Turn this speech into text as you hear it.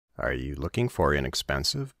Are you looking for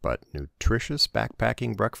inexpensive but nutritious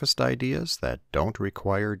backpacking breakfast ideas that don't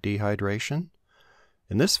require dehydration?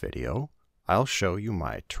 In this video, I'll show you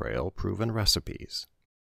my trail-proven recipes.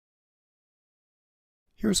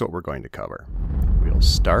 Here's what we're going to cover. We'll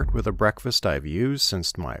start with a breakfast I've used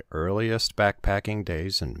since my earliest backpacking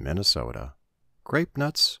days in Minnesota.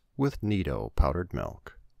 Grape-Nuts with Nido powdered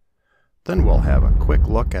milk. Then we'll have a quick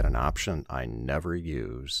look at an option I never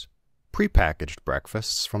use. Prepackaged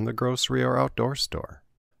breakfasts from the grocery or outdoor store.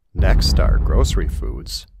 Next are grocery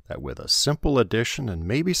foods that with a simple addition and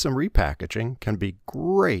maybe some repackaging can be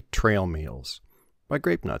great trail meals. My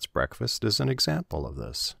Grape-Nuts breakfast is an example of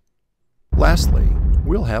this. Lastly,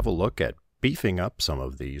 we'll have a look at beefing up some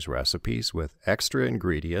of these recipes with extra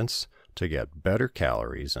ingredients to get better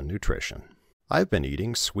calories and nutrition. I've been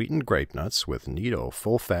eating sweetened Grape-Nuts with Nido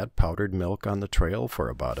full-fat powdered milk on the trail for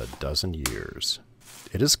about a dozen years.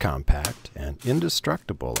 It is compact and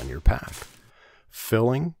indestructible in your pack,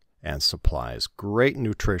 filling and supplies great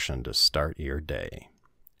nutrition to start your day.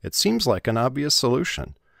 It seems like an obvious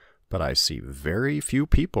solution, but I see very few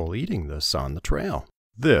people eating this on the trail.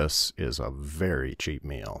 This is a very cheap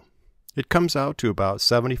meal. It comes out to about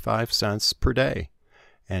 75 cents per day,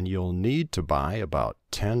 and you'll need to buy about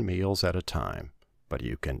 10 meals at a time, but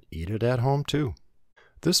you can eat it at home too.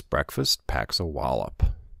 This breakfast packs a wallop.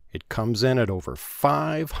 It comes in at over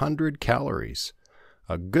 500 calories,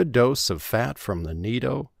 a good dose of fat from the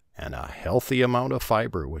Nido, and a healthy amount of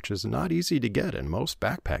fiber, which is not easy to get in most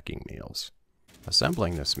backpacking meals.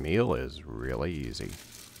 Assembling this meal is really easy.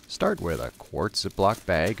 Start with a quart Ziploc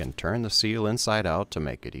bag and turn the seal inside out to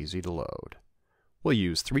make it easy to load. We'll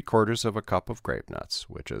use 3/4 of a cup of Grape-Nuts,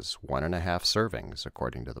 which is 1½ servings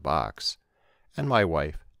according to the box, and my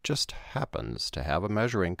wife just happens to have a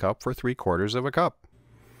measuring cup for 3/4 of a cup.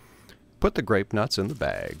 Put the Grape-Nuts in the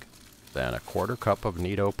bag, then a 1/4 cup of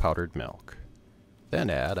Nido powdered milk.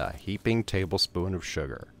 Then add a heaping tablespoon of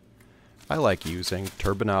sugar. I like using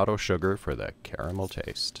turbinado sugar for the caramel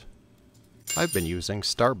taste. I've been using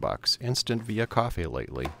Starbucks Instant Via Coffee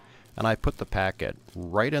lately, and I put the packet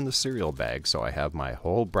right in the cereal bag so I have my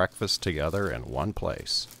whole breakfast together in one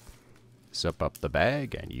place. Zip up the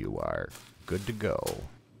bag and you are good to go.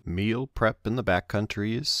 Meal prep in the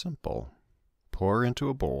backcountry is simple. Pour into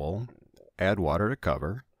a bowl, add water to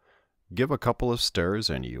cover, give a couple of stirs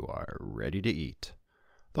and you are ready to eat.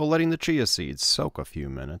 Though letting the chia seeds soak a few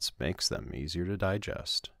minutes makes them easier to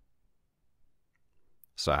digest.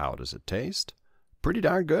 So how does it taste? Pretty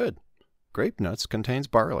darn good. Grape-Nuts contains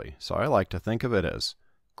barley, so I like to think of it as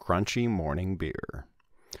crunchy morning beer.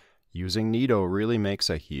 Using Nido really makes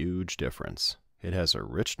a huge difference. It has a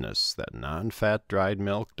richness that non-fat dried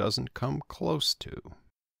milk doesn't come close to.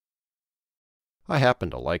 I happen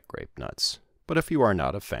to like Grape-Nuts, but if you are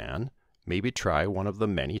not a fan, maybe try one of the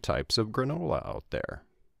many types of granola out there.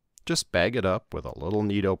 Just bag it up with a little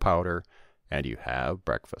Nido powder and you have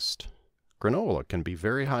breakfast. Granola can be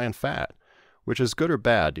very high in fat, which is good or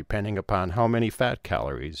bad depending upon how many fat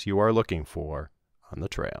calories you are looking for on the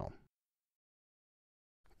trail.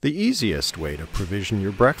 The easiest way to provision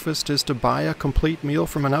your breakfast is to buy a complete meal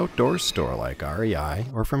from an outdoor store like REI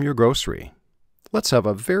or from your grocery. Let's have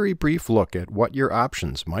a very brief look at what your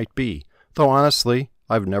options might be, though honestly,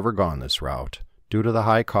 I've never gone this route due to the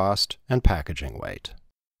high cost and packaging weight.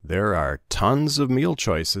 There are tons of meal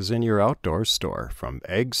choices in your outdoor store, from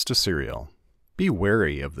eggs to cereal. Be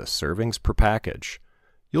wary of the servings per package.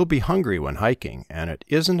 You'll be hungry when hiking, and it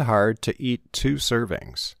isn't hard to eat 2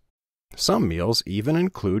 servings. Some meals even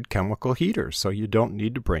include chemical heaters, so you don't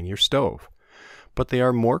need to bring your stove. But they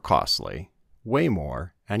are more costly, way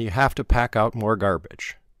more, and you have to pack out more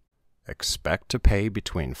garbage. Expect to pay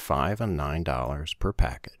between $5 and $9 per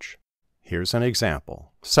package. Here's an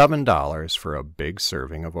example, $7 for a big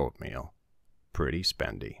serving of oatmeal. Pretty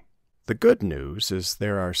spendy. The good news is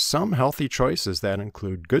there are some healthy choices that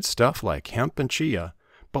include good stuff like hemp and chia,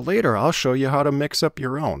 but later I'll show you how to mix up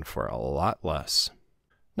your own for a lot less.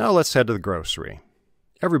 Now let's head to the grocery.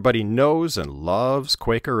 Everybody knows and loves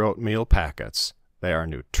Quaker oatmeal packets. They are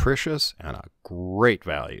nutritious and a great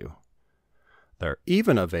value. They're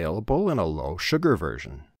even available in a low-sugar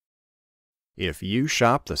version. If you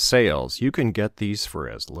shop the sales, you can get these for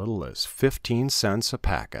as little as 15 cents a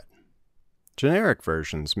packet. Generic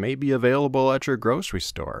versions may be available at your grocery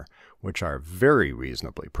store, which are very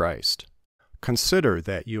reasonably priced. Consider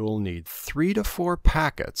that you'll need 3 to 4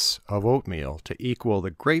 packets of oatmeal to equal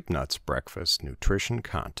the Grape-Nuts breakfast nutrition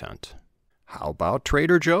content. How about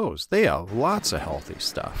Trader Joe's? They have lots of healthy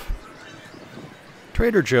stuff.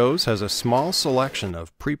 Trader Joe's has a small selection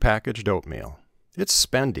of prepackaged oatmeal. It's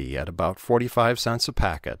spendy at about 45 cents a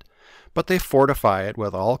packet, but they fortify it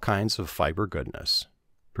with all kinds of fiber goodness.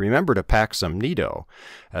 Remember to pack some Nido,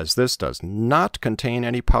 as this does not contain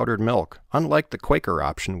any powdered milk, unlike the Quaker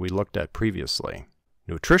option we looked at previously.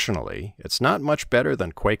 Nutritionally, it's not much better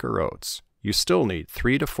than Quaker oats. You still need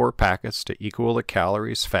 3 to 4 packets to equal the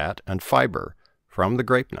calories, fat, and fiber from the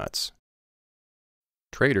Grape-Nuts.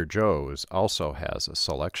 Trader Joe's also has a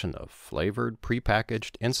selection of flavored,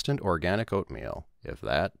 prepackaged instant organic oatmeal, if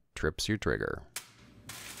that trips your trigger.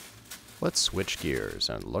 Let's switch gears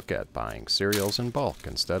and look at buying cereals in bulk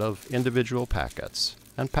instead of individual packets,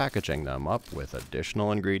 and packaging them up with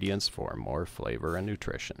additional ingredients for more flavor and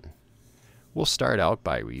nutrition. We'll start out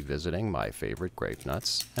by revisiting my favorite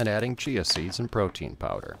Grape-Nuts and adding chia seeds and protein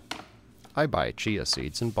powder. I buy chia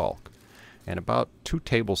seeds in bulk, and about 2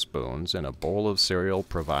 tablespoons in a bowl of cereal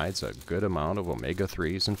provides a good amount of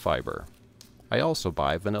omega-3s and fiber. I also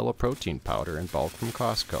buy vanilla protein powder in bulk from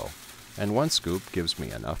Costco, and 1 scoop gives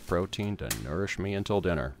me enough protein to nourish me until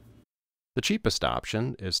dinner. The cheapest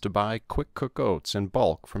option is to buy quick cook oats in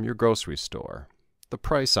bulk from your grocery store. The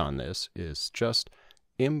price on this is just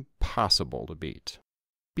impossible to beat.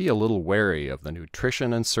 Be a little wary of the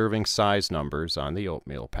nutrition and serving size numbers on the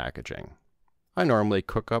oatmeal packaging. I normally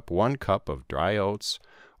cook up 1 cup of dry oats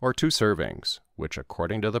or 2 servings, which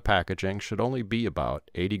according to the packaging should only be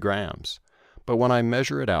about 80 grams. But when I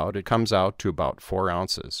measure it out, it comes out to about 4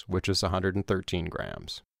 ounces, which is 113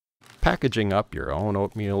 grams. Packaging up your own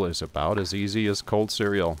oatmeal is about as easy as cold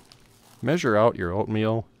cereal. Measure out your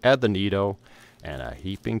oatmeal, add the Nido, and a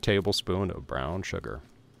heaping tablespoon of brown sugar.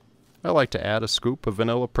 I like to add a scoop of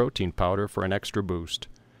vanilla protein powder for an extra boost.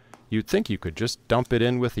 You'd think you could just dump it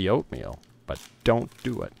in with the oatmeal, but don't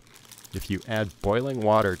do it. If you add boiling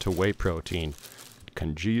water to whey protein, it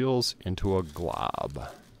congeals into a glob.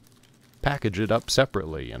 Package it up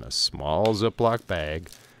separately in a small Ziploc bag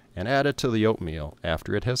and add it to the oatmeal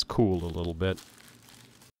after it has cooled a little bit.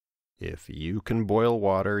 If you can boil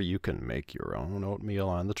water, you can make your own oatmeal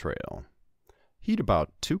on the trail. Heat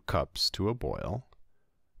about 2 cups to a boil.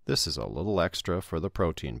 This is a little extra for the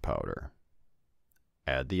protein powder.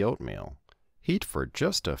 Add the oatmeal. Heat for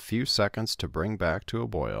just a few seconds to bring back to a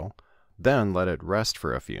boil, then let it rest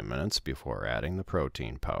for a few minutes before adding the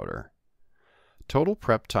protein powder. Total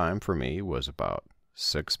prep time for me was about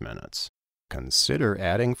 6 minutes. Consider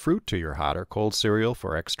adding fruit to your hot or cold cereal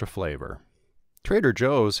for extra flavor. Trader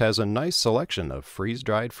Joe's has a nice selection of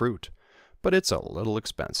freeze-dried fruit, but it's a little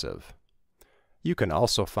expensive. You can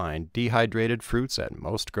also find dehydrated fruits at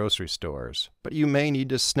most grocery stores, but you may need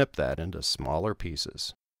to snip that into smaller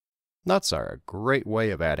pieces. Nuts are a great way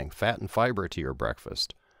of adding fat and fiber to your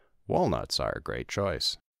breakfast. Walnuts are a great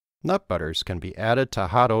choice. Nut butters can be added to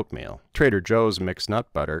hot oatmeal. Trader Joe's mixed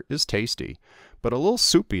nut butter is tasty, but a little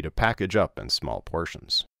soupy to package up in small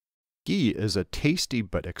portions. Ghee is a tasty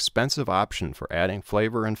but expensive option for adding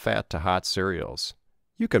flavor and fat to hot cereals.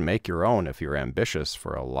 You can make your own if you're ambitious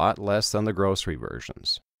for a lot less than the grocery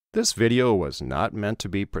versions. This video was not meant to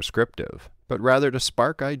be prescriptive, but rather to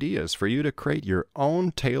spark ideas for you to create your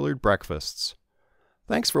own tailored breakfasts.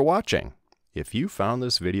 Thanks for watching. If you found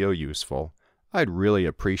this video useful, I'd really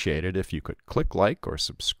appreciate it if you could click like or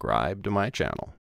subscribe to my channel.